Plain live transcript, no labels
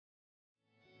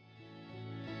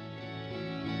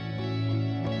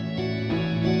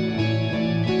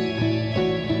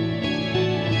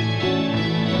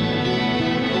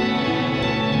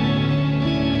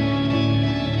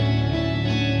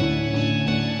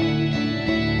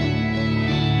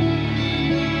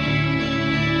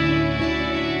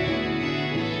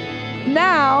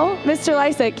Mr.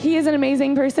 Liesik. He is an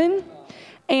amazing person,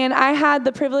 and I had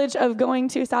the privilege of going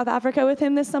to South Africa with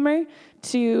him this summer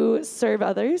to serve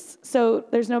others. So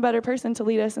there's no better person to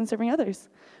lead us in serving others.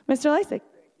 Mr. Liesik. Thank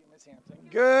you, Ms. Hampton.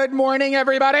 Good morning,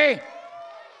 everybody.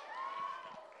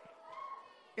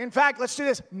 In fact, let's do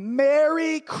this.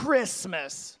 Merry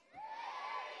Christmas.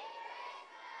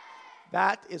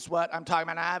 That is what I'm talking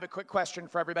about. Now, I have a quick question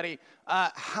for everybody.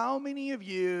 How many of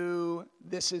you,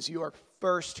 this is your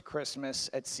first Christmas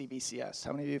at CBCS?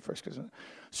 How many of you first Christmas?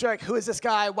 So like, who is this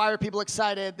guy? Why are people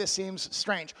excited? This seems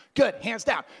strange. Good, hands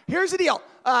down. Here's the deal.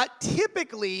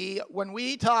 Typically, when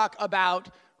we talk about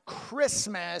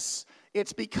Christmas,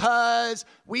 it's because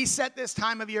we set this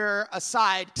time of year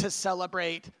aside to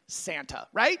celebrate Santa,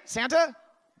 right? Santa?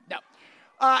 No.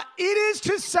 It is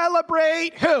to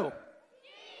celebrate who?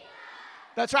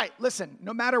 That's right. Listen,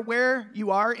 no matter where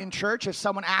you are in church, if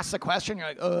someone asks a question,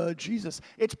 you're like, Jesus.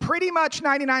 It's pretty much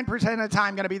 99% of the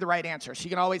time going to be the right answer. So you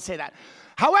can always say that.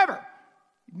 However,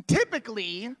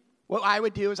 typically, what I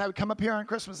would do is I would come up here on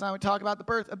Christmas and I would talk about the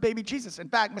birth of baby Jesus. In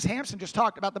fact, Ms. Hampton just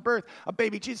talked about the birth of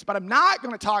baby Jesus. But I'm not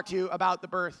going to talk to you about the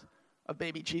birth of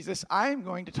baby Jesus. I'm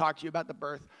going to talk to you about the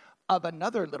birth of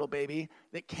another little baby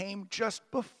that came just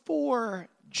before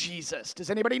Jesus. Does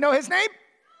anybody know his name?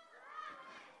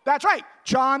 That's right,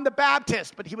 John the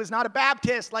Baptist. But he was not a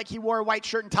Baptist like he wore a white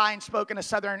shirt and tie and spoke in a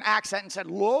southern accent and said,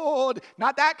 Lord.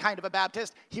 Not that kind of a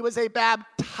Baptist. He was a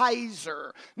baptizer.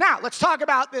 Now, let's talk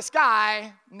about this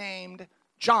guy named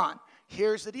John.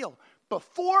 Here's the deal.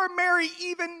 Before Mary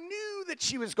even knew that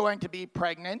she was going to be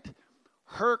pregnant,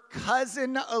 her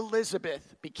cousin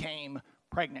Elizabeth became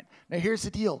pregnant. Now, here's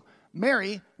the deal.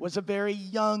 Mary was a very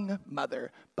young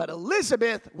mother, but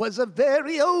Elizabeth was a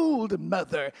very old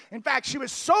mother. In fact, she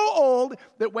was so old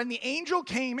that when the angel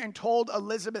came and told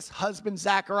Elizabeth's husband,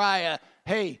 Zachariah,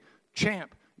 hey,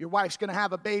 champ, your wife's going to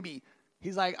have a baby.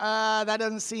 He's like, that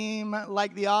doesn't seem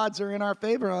like the odds are in our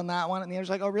favor on that one. And the angel's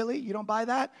like, oh, really? You don't buy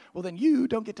that? Well, then you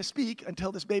don't get to speak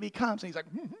until this baby comes. And he's like,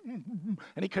 and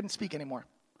he couldn't speak anymore.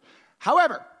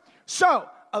 However, so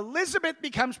Elizabeth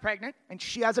becomes pregnant, and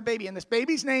she has a baby, and this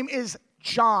baby's name is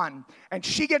John. And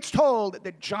she gets told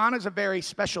that John is a very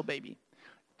special baby.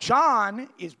 John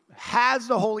has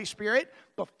the Holy Spirit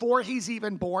before he's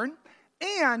even born,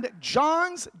 and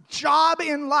John's job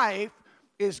in life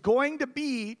is going to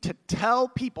be to tell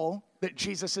people that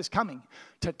Jesus is coming,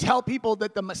 to tell people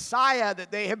that the Messiah that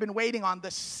they have been waiting on,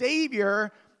 the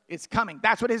Savior, is coming.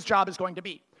 That's what his job is going to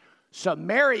be. So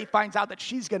Mary finds out that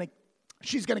she's going to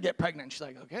get pregnant. She's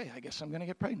like, okay, I guess I'm going to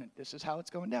get pregnant. This is how it's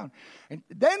going down. And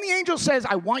then the angel says,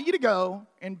 I want you to go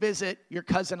and visit your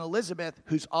cousin Elizabeth,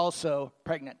 who's also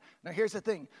pregnant. Now, here's the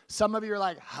thing. Some of you are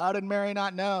like, how did Mary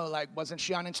not know? Like, wasn't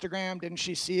she on Instagram? Didn't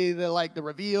she see the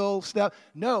reveal stuff?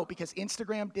 No, because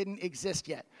Instagram didn't exist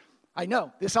yet. I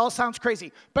know, this all sounds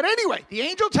crazy. But anyway, the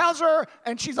angel tells her,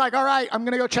 and she's like, all right, I'm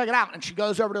going to go check it out. And she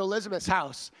goes over to Elizabeth's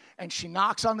house, and she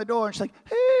knocks on the door, and she's like,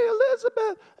 hey,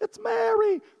 Elizabeth, it's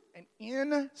Mary. And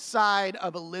inside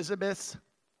of Elizabeth's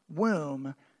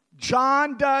womb,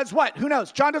 John does what? Who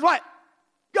knows? John does what?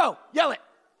 Go, yell it.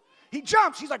 He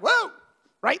jumps. He's like, whoa,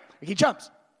 right? He jumps.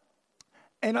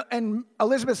 And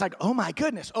Elizabeth's like, oh my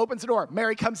goodness, opens the door.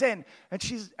 Mary comes in,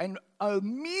 and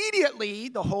immediately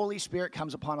the Holy Spirit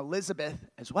comes upon Elizabeth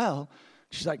as well.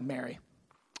 She's like, Mary,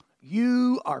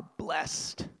 you are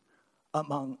blessed.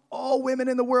 Among all women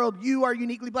in the world, you are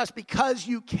uniquely blessed because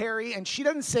you carry, and she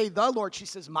doesn't say the Lord, she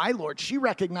says my Lord. She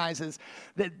recognizes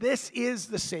that this is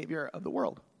the Savior of the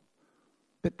world.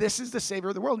 That this is the Savior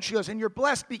of the world. And she goes, and you're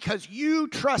blessed because you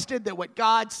trusted that what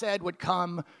God said would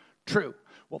come true.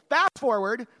 Well, fast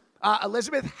forward,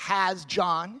 Elizabeth has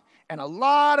John, and a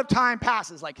lot of time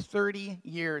passes, like 30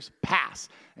 years pass.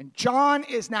 And John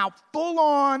is now full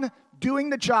on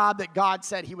doing the job that God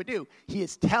said he would do. He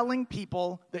is telling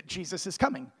people that Jesus is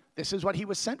coming. This is what he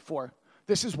was sent for.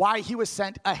 This is why he was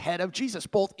sent ahead of Jesus,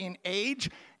 both in age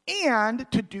and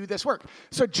to do this work.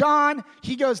 So John,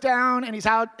 he goes down and he's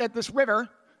out at this river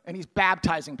and he's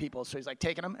baptizing people. So he's like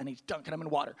taking them and he's dunking them in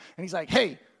water. And he's like,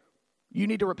 hey, you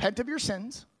need to repent of your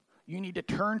sins. You need to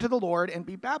turn to the Lord and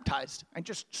be baptized and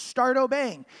just start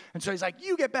obeying. And so he's like,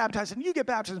 you get baptized and you get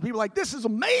baptized. And people are like, this is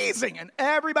amazing. And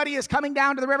everybody is coming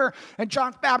down to the river and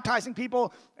John's baptizing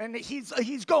people and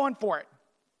he's going for it.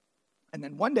 And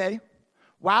then one day,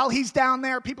 while he's down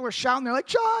there, people are shouting. They're like,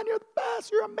 John, you're the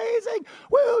best. You're amazing.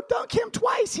 Woo, dunk him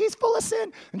twice. He's full of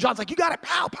sin. And John's like, you got it.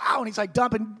 Pow, pow. And he's like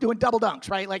doing double dunks,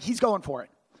 right? Like he's going for it.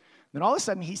 Then all of a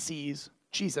sudden he sees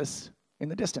Jesus in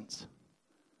the distance.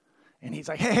 And he's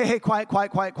like, hey, quiet.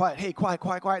 Hey, quiet.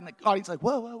 And the audience is like,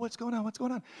 whoa, what's going on?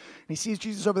 And he sees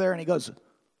Jesus over there and he goes,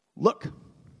 look.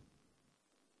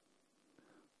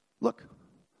 look,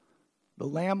 the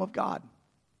Lamb of God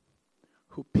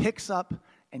who picks up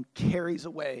and carries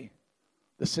away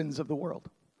the sins of the world.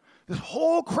 This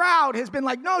whole crowd has been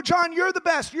like, no, John, you're the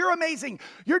best. You're amazing.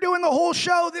 You're doing the whole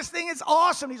show. This thing is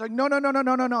awesome. He's like,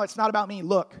 no. It's not about me.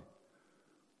 Look,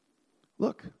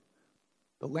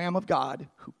 the Lamb of God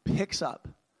who picks up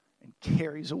and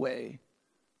carries away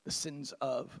the sins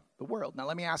of the world. Now,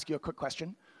 let me ask you a quick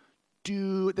question.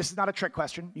 This is not a trick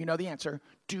question. You know the answer.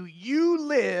 Do you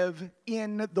live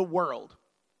in the world?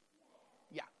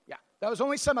 Yeah. That was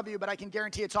only some of you, but I can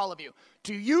guarantee it's all of you.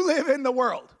 Do you live in the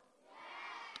world?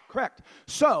 Correct.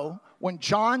 So, when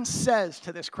John says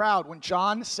to this crowd, when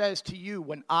John says to you,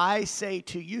 when I say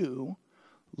to you,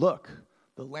 look,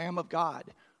 the Lamb of God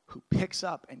who picks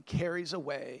up and carries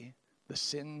away the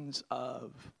sins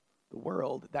of the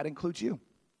world, that includes you.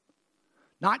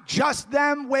 Not just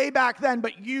them way back then,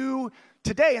 but you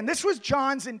today. And this was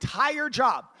John's entire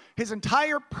job. His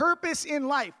entire purpose in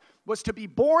life was to be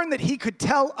born that he could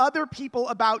tell other people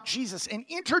about Jesus and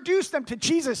introduce them to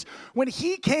Jesus when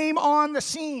he came on the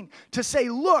scene to say,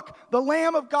 look, the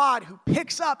Lamb of God who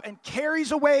picks up and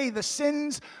carries away the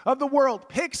sins of the world,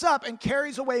 picks up and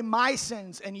carries away my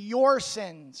sins and your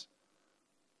sins.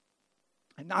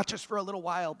 And not just for a little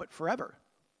while, but forever.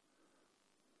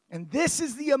 And this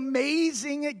is the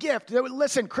amazing gift.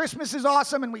 Listen, Christmas is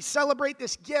awesome, and we celebrate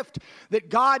this gift that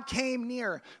God came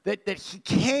near, that he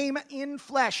came in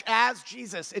flesh as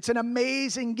Jesus. It's an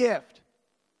amazing gift.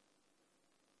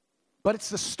 But it's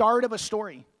the start of a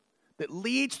story that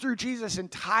leads through Jesus'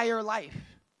 entire life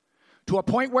to a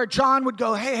point where John would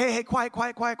go, hey,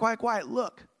 quiet.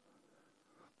 Look,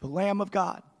 the Lamb of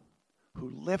God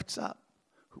who lifts up,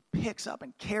 who picks up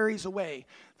and carries away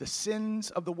the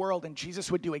sins of the world. And Jesus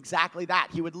would do exactly that.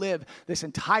 He would live this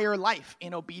entire life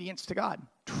in obedience to God,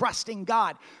 trusting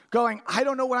God, going, I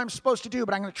don't know what I'm supposed to do,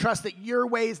 but I'm going to trust that your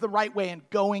way is the right way, and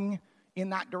going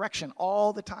in that direction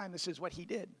all the time. This is what he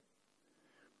did.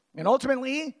 And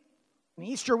ultimately, in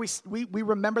Easter, we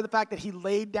remember the fact that he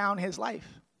laid down his life.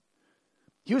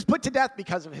 He was put to death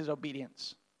because of his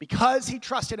obedience. Because he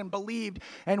trusted and believed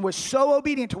and was so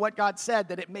obedient to what God said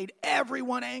that it made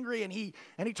everyone angry. And he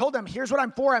told them, here's what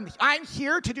I'm for. I'm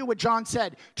here to do what John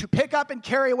said, to pick up and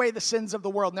carry away the sins of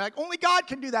the world. And they're like, only God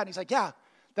can do that. And he's like, yeah,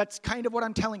 that's kind of what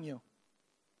I'm telling you.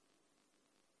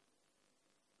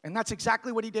 And that's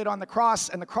exactly what he did on the cross.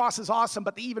 And the cross is awesome,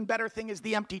 but the even better thing is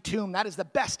the empty tomb. That is the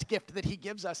best gift that he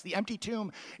gives us. The empty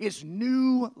tomb is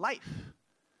new life.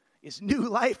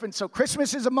 And so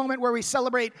Christmas is a moment where we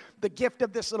celebrate the gift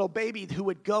of this little baby who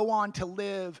would go on to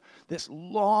live this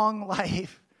long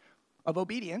life of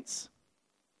obedience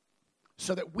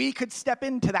so that we could step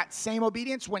into that same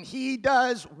obedience when he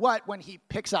does what? When he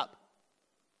picks up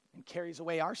and carries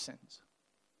away our sins.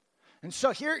 And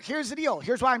so here's the deal.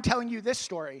 Here's why I'm telling you this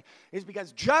story, is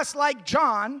because just like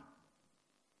John,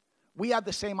 we have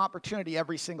the same opportunity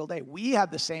every single day. We have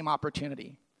the same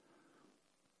opportunity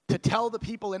to tell the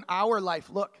people in our life,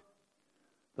 look,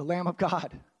 the Lamb of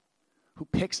God who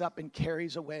picks up and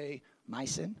carries away my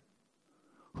sin,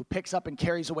 who picks up and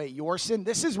carries away your sin.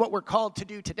 This is what we're called to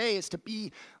do today, is to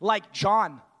be like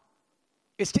John,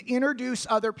 is to introduce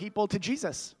other people to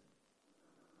Jesus.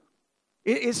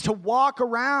 It is to walk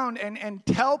around and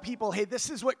tell people, hey, this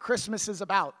is what Christmas is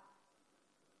about.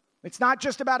 It's not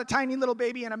just about a tiny little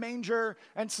baby in a manger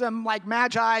and some like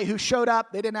magi who showed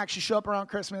up. They didn't actually show up around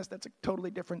Christmas. That's a totally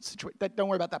different situation. Don't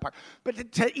worry about that part.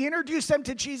 But to introduce them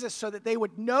to Jesus so that they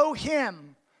would know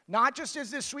him, not just as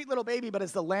this sweet little baby, but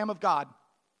as the Lamb of God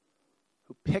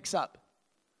who picks up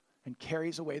and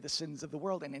carries away the sins of the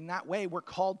world. And in that way, we're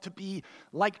called to be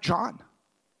like John.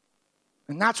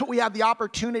 And that's what we have the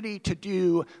opportunity to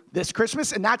do this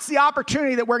Christmas. And that's the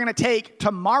opportunity that we're going to take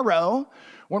tomorrow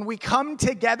when we come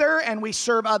together and we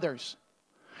serve others.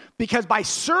 Because by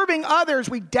serving others,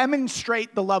 we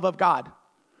demonstrate the love of God.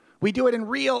 We do it in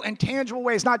real and tangible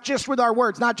ways, not just with our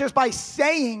words, not just by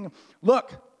saying,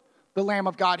 look, the Lamb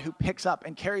of God who picks up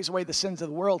and carries away the sins of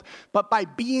the world, but by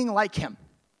being like him.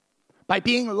 By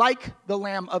being like the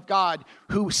Lamb of God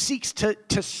who seeks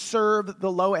to serve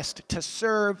the lowest, to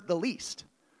serve the least.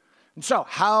 And so,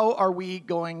 how are we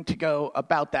going to go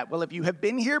about that? Well, if you have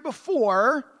been here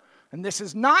before, and this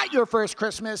is not your first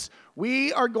Christmas,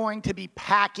 we are going to be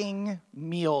packing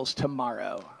meals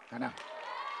tomorrow. I know.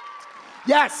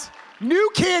 Yes.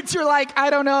 New kids, you're like, I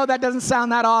don't know, that doesn't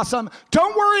sound that awesome.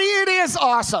 Don't worry, it is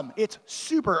awesome. It's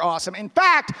super awesome. In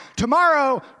fact,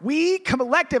 tomorrow, we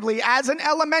collectively, as an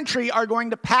elementary, are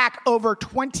going to pack over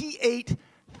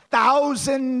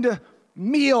 28,000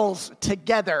 meals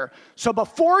together. So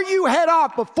before you head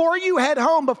off, before you head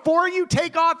home, before you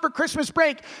take off for Christmas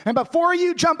break, and before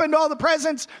you jump into all the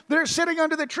presents that are sitting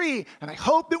under the tree, and I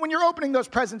hope that when you're opening those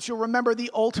presents, you'll remember the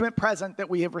ultimate present that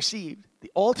we have received,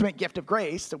 the ultimate gift of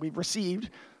grace that we've received,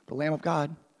 the Lamb of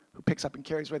God who picks up and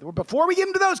carries away the world. Before we get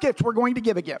into those gifts, we're going to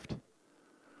give a gift.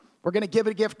 We're going to give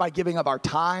a gift by giving of our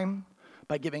time,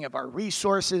 by giving of our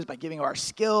resources, by giving of our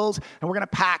skills, and we're going to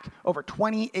pack over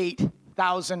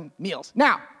 28,000 meals.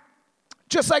 Now,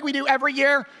 just like we do every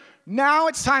year, now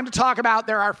it's time to talk about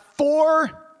there are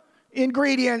 4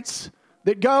 ingredients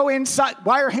that go inside.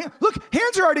 Why are hands? Look,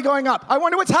 hands are already going up. I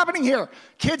wonder what's happening here.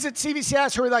 Kids at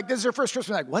CVCS who are like, this is their first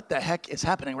Christmas, like, what the heck is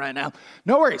happening right now?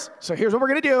 No worries. So here's what we're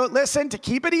going to do. Listen, to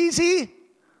keep it easy,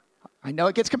 I know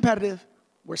it gets competitive.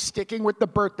 We're sticking with the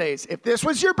birthdays. If this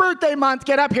was your birthday month,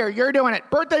 get up here. You're doing it.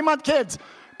 Birthday month kids.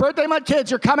 Birthday month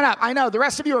kids, you're coming up. I know. The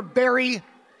rest of you are very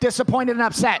disappointed and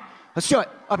upset. Let's do it.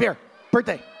 Up here.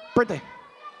 Birthday. Birthday.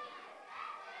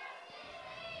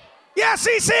 Yeah,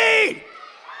 CC!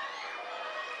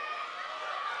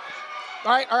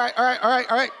 All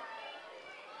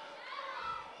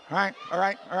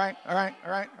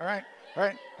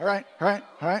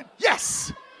right.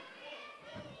 Yes!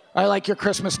 I like your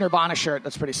Christmas Nirvana shirt.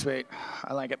 That's pretty sweet.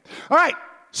 I like it. All right,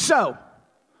 so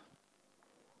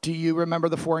do you remember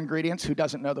the 4 ingredients? Who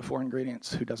doesn't know the 4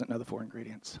 ingredients? Who doesn't know the 4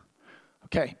 ingredients?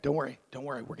 Okay, don't worry.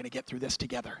 We're going to get through this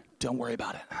together. Don't worry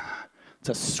about it. It's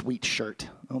a sweet shirt.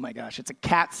 Oh my gosh, it's a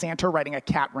cat Santa riding a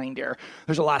cat reindeer.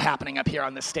 There's a lot happening up here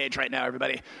on this stage right now,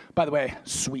 everybody. By the way,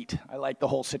 sweet. I like the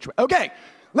whole situation. Okay,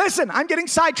 listen, I'm getting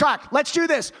sidetracked. Let's do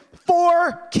this.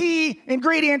 4 key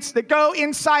ingredients that go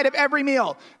inside of every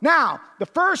meal. Now, the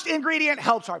first ingredient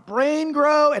helps our brain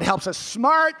grow. It helps us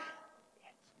smart.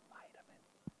 It's vitamin.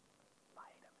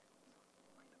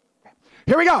 Okay.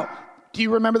 Here we go. Do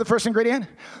you remember the first ingredient?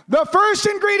 The first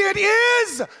ingredient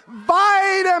is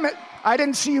vitamin. I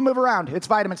didn't see you move around. It's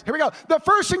vitamins. Here we go. The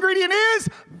first ingredient is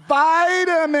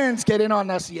vitamins. Get in on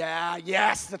this. Yeah,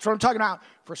 yes, that's what I'm talking about.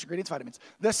 First ingredient is vitamins.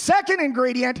 The second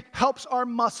ingredient helps our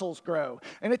muscles grow,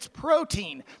 and it's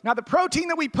protein. Now, the protein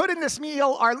that we put in this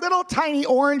meal are little tiny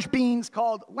orange beans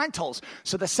called lentils.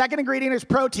 So the second ingredient is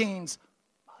proteins.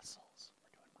 Muscles.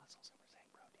 We're doing muscles, and we're saying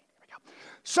protein. Here we go.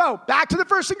 So back to the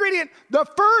first ingredient. The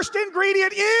first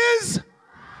ingredient is...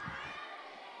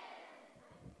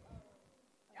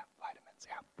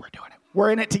 We're doing it.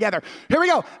 We're in it together. Here we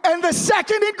go. And the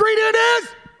second ingredient is?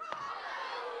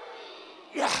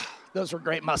 Yeah, those were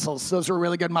great muscles. Those were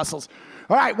really good muscles.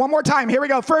 All right, one more time. Here we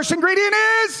go. First ingredient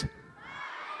is?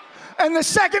 And the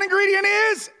second ingredient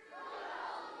is?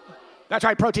 That's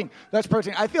right, protein. That's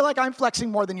protein. I feel like I'm flexing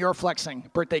more than you're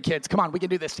flexing, birthday kids. Come on, we can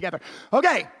do this together.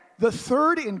 Okay, the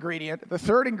third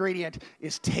ingredient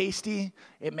is tasty.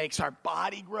 It makes our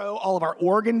body grow, all of our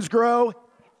organs grow.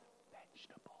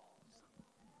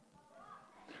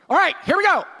 All right, here we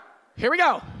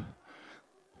go.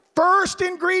 First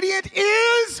ingredient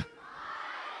is?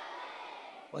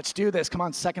 Let's do this. Come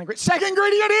on, second ingredient. Second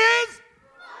ingredient is?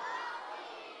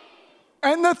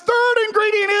 And the third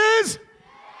ingredient is?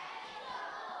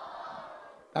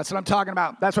 That's what I'm talking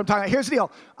about. Here's the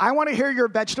deal. I want to hear your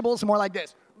vegetables more like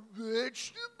this.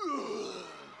 Vegetables.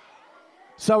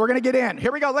 So we're going to get in.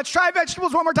 Here we go. Let's try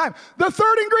vegetables one more time. The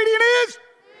third ingredient is?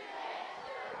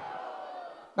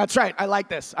 That's right. I like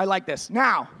this.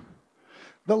 Now,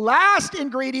 the last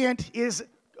ingredient is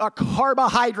a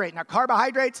carbohydrate. Now,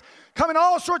 carbohydrates come in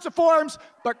all sorts of forms,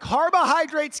 but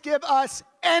carbohydrates give us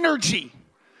energy.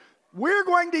 We're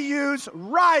going to use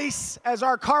rice as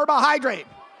our carbohydrate.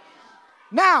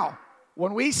 Now,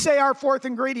 when we say our fourth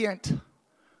ingredient,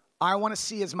 I want to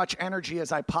see as much energy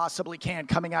as I possibly can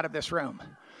coming out of this room.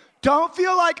 Don't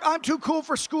feel like I'm too cool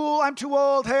for school, I'm too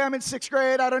old, hey, I'm in 6th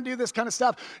grade, I don't do this kind of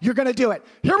stuff. You're going to do it.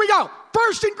 Here we go.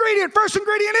 First ingredient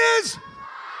is?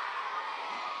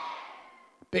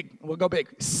 Big. We'll go big.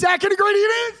 Second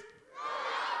ingredient is?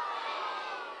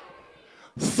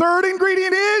 Third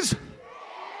ingredient is?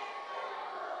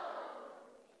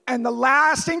 And the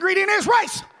last ingredient is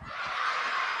rice.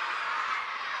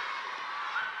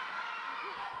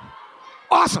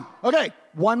 Awesome. Okay,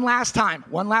 one last time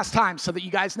so that you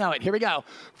guys know it. Here we go.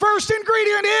 First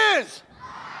ingredient is?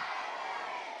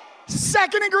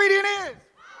 Second ingredient is?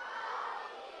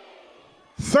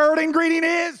 Third ingredient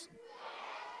is?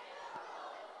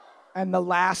 And the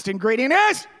last ingredient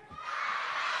is?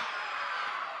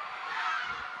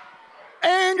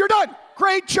 And you're done.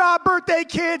 Great job, birthday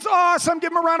kids. Awesome.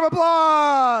 Give them a round of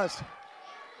applause.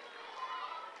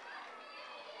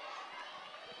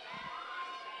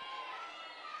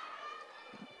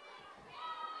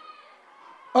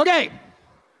 Okay,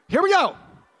 here we go.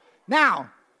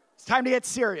 Now, it's time to get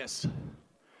serious.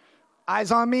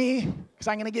 Eyes on me, because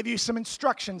I'm going to give you some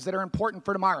instructions that are important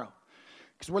for tomorrow.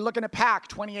 Because we're looking to pack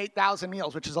 28,000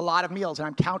 meals, which is a lot of meals, and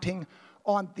I'm counting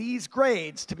on these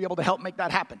grades to be able to help make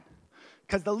that happen.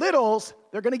 Because the littles,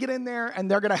 they're going to get in there and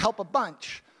they're going to help a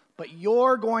bunch, but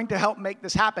you're going to help make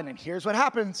this happen. And here's what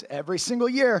happens every single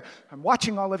year. I'm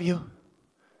watching all of you.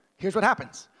 Here's what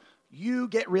happens. You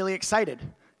get really excited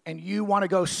and you want to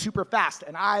go super fast,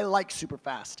 and I like super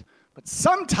fast. But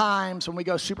sometimes when we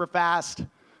go super fast,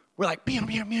 we're like, pew,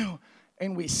 pew, pew,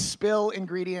 and we spill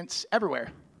ingredients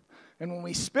everywhere. And when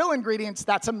we spill ingredients,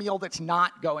 that's a meal that's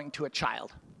not going to a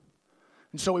child.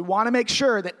 And so we want to make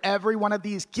sure that every one of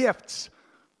these gifts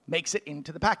makes it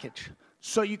into the package.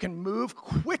 So you can move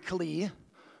quickly,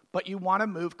 but you want to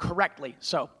move correctly.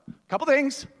 So a couple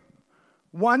things.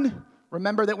 One,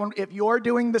 remember that if you're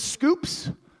doing the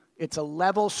scoops, it's a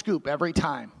level scoop every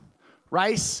time.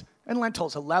 Rice and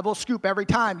lentils, a level scoop every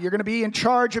time. You're going to be in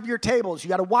charge of your tables. You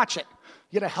got to watch it.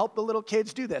 You got to help the little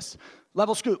kids do this.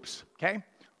 Level scoops, okay?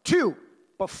 2,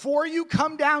 before you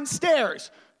come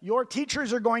downstairs, your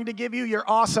teachers are going to give you your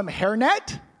awesome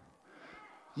hairnet.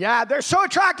 Yeah, they're so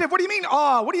attractive. What do you mean,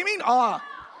 aw? What do you mean, aw?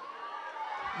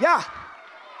 Yeah.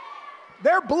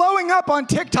 They're blowing up on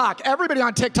TikTok. Everybody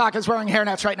on TikTok is wearing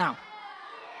hairnets right now.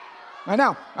 I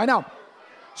know.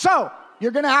 So,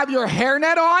 you're going to have your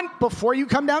hairnet on before you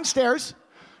come downstairs.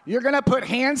 You're going to put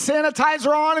hand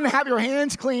sanitizer on and have your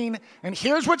hands clean. And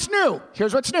here's what's new.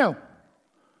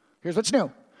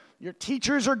 Your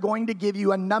teachers are going to give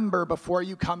you a number before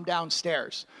you come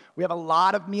downstairs. We have a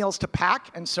lot of meals to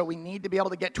pack, and so we need to be able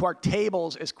to get to our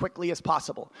tables as quickly as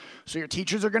possible. So your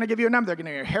teachers are going to give you a number. They're going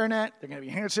to give you your hairnet. They're going to give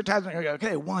you hand sanitizer. They're going to go,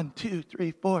 okay, 1, 2,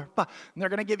 3, 4, 5. And they're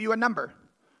going to give you a number,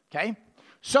 okay?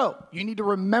 So you need to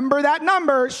remember that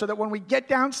number so that when we get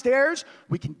downstairs,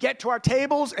 we can get to our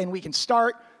tables and we can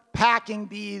start packing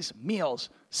these meals.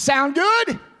 Sound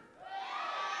good?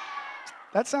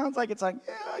 That sounds like it's like,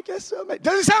 yeah, I guess so.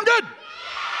 Does it sound good?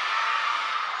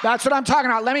 That's what I'm talking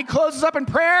about. Let me close this up in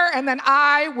prayer, and then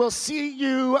I will see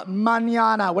you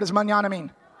mañana. What does mañana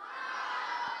mean?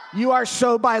 You are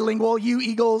so bilingual. You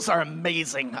Eagles are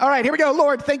amazing. All right, here we go.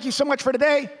 Lord, thank you so much for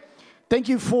today. Thank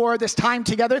you for this time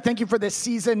together. Thank you for this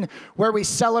season where we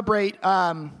celebrate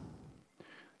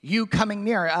you coming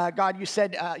near. God, you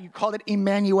said, you called it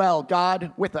Emmanuel,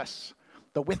 God with us.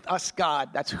 The with us God,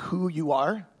 that's who you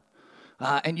are.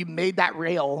 And you made that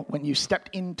real when you stepped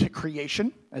into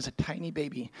creation as a tiny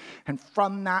baby. And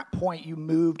from that point, you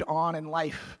moved on in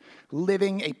life,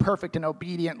 living a perfect and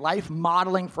obedient life,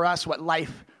 modeling for us what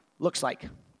life looks like.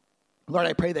 Lord,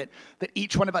 I pray that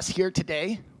each one of us here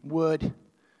today would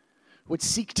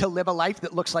seek to live a life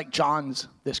that looks like John's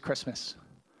this Christmas.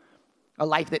 A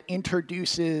life that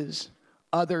introduces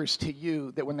others to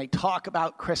you, that when they talk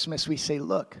about Christmas, we say,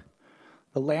 look,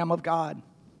 the Lamb of God,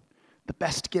 the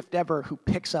best gift ever, who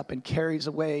picks up and carries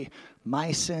away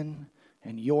my sin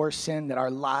and your sin, that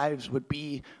our lives would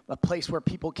be a place where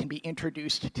people can be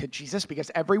introduced to Jesus,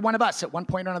 because every one of us at one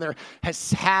point or another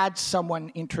has had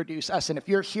someone introduce us. And if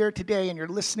you're here today and you're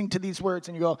listening to these words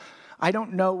and you go, I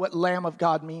don't know what Lamb of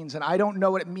God means, and I don't know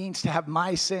what it means to have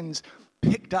my sins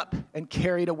picked up and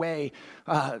carried away,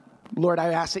 Lord,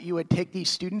 I ask that you would take these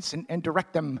students and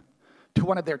direct them to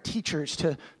one of their teachers,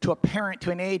 to a parent, to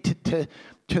an aide, to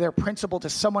their principal, to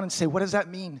someone, and say, what does that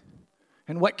mean?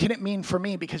 And what can it mean for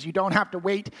me? Because you don't have to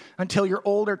wait until you're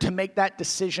older to make that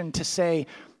decision to say,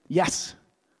 yes,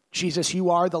 Jesus,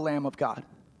 you are the Lamb of God.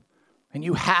 And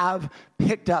you have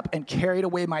picked up and carried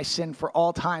away my sin for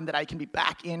all time, that I can be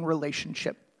back in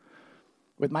relationship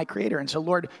with my Creator. And so,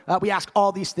 Lord, we ask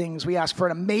all these things. We ask for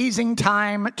an amazing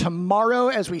time tomorrow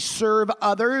as we serve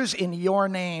others in your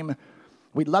name.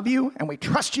 We love you, and we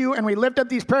trust you, and we lift up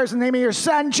these prayers in the name of your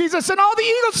Son, Jesus, and all the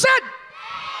Eagles said.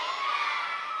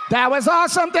 That was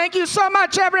awesome. Thank you so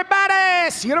much, everybody.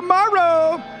 See you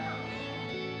tomorrow.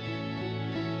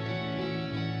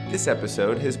 This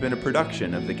episode has been a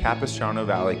production of the Capistrano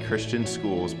Valley Christian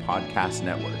Schools Podcast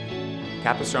Network.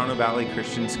 Capistrano Valley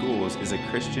Christian Schools is a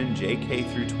Christian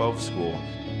JK-12 school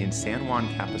in San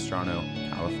Juan Capistrano,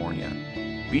 California.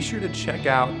 Be sure to check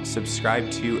out,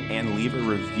 subscribe to, and leave a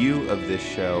review of this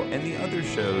show and the other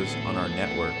shows on our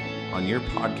network on your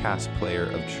podcast player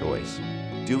of choice.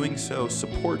 Doing so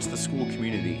supports the school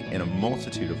community in a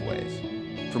multitude of ways.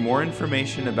 For more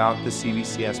information about the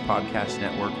CVCS Podcast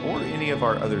Network or any of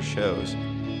our other shows,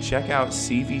 check out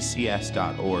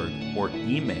cvcs.org or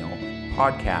email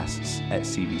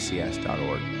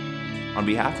podcasts@cvcs.org. On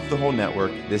behalf of the whole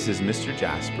network, this is Mr.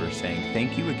 Jasper saying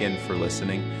thank you again for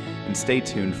listening, and stay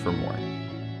tuned for more.